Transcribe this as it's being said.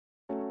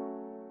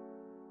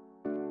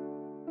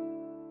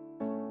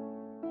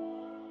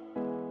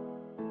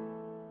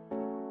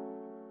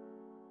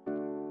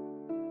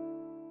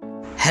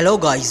Hello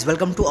guys,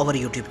 welcome to our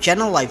YouTube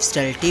channel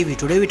Lifestyle TV.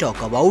 Today we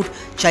talk about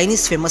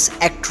Chinese famous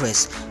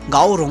actress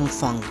Gao Rong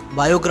Fang,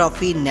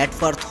 biography, net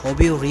worth,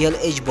 hobby, real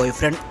age,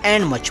 boyfriend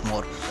and much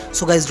more.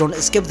 So guys, don't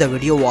skip the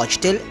video, watch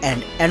till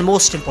end, and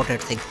most important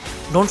thing,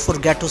 don't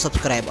forget to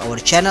subscribe our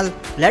channel.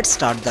 Let's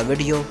start the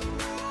video.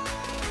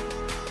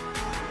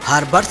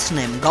 Her birth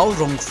name Gao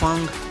Rong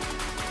Fang.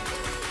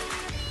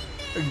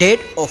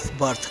 Date of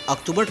birth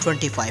October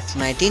 25,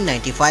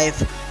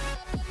 1995.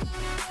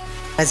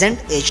 Present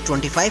age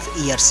 25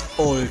 years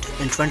old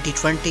in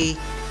 2020.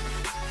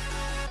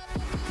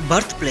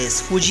 Birthplace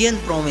Fujian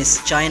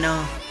Province,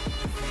 China.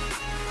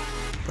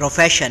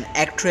 Profession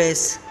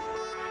actress.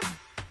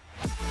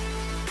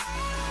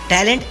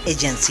 Talent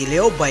agency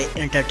Leo by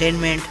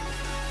Entertainment.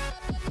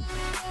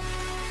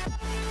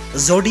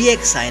 Zodiac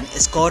sign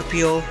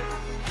Scorpio.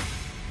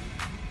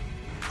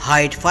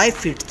 Height 5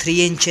 feet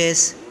 3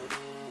 inches.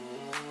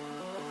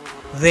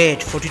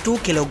 Weight 42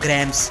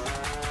 kilograms.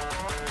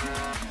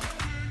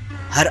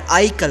 Her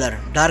eye color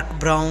dark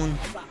brown.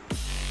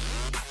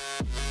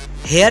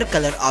 Hair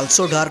color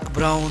also dark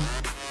brown.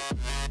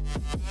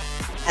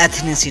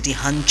 Ethnicity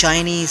Han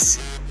Chinese.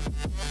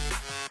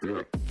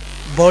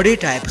 Body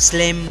type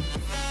slim.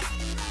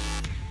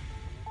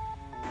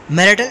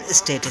 Marital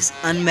status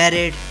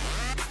unmarried.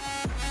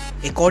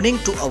 According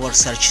to our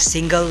search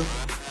single.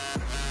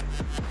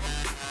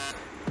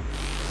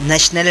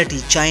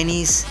 Nationality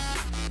Chinese.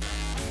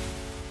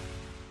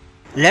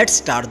 Let's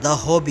start the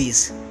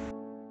hobbies.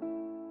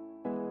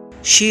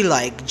 She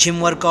like gym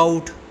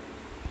workout,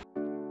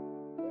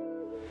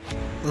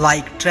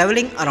 like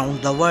traveling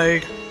around the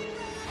world,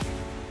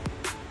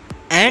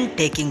 and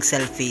taking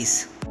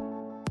selfies.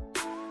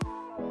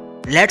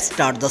 Let's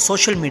start the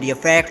social media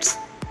facts.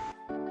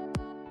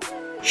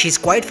 She's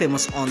quite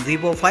famous on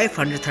Weibo,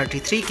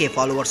 533k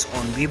followers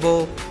on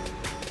Weibo.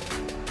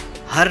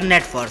 Her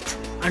net worth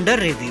under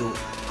review.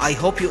 I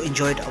hope you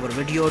enjoyed our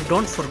video.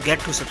 Don't forget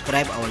to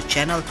subscribe our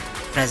channel.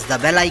 Press the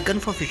bell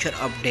icon for future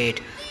update.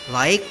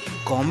 Like,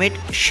 comment,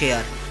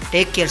 share.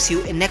 Take care. See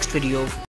you in next video.